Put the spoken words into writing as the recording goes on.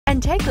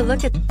and take a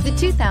look at the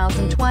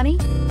 2020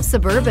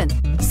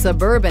 Suburban.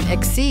 Suburban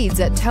exceeds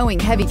at towing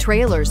heavy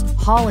trailers,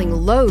 hauling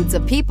loads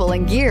of people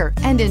and gear,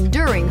 and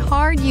enduring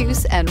hard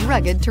use and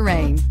rugged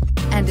terrain,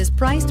 and is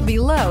priced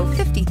below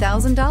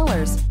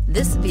 $50,000.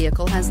 This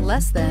vehicle has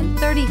less than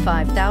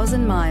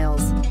 35,000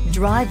 miles.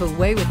 Drive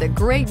away with a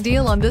great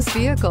deal on this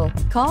vehicle.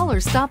 Call or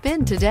stop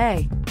in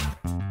today.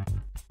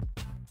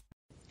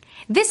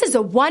 This is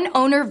a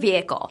one-owner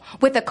vehicle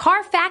with a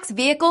Carfax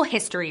Vehicle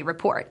History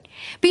Report.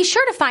 Be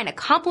sure to find a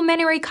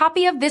complimentary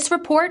copy of this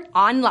report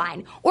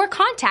online or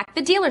contact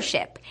the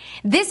dealership.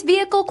 This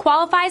vehicle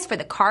qualifies for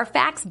the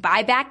Carfax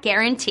Buyback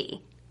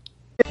Guarantee.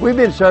 We've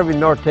been serving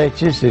North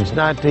Texas since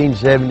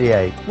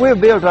 1978. We've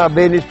built our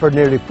business for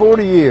nearly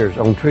 40 years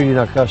on treating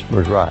our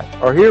customers right.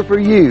 Are here for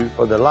you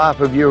for the life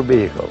of your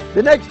vehicle.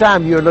 The next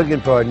time you're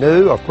looking for a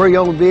new or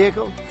pre-owned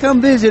vehicle,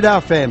 come visit our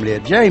family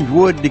at James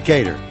Wood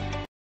Decatur.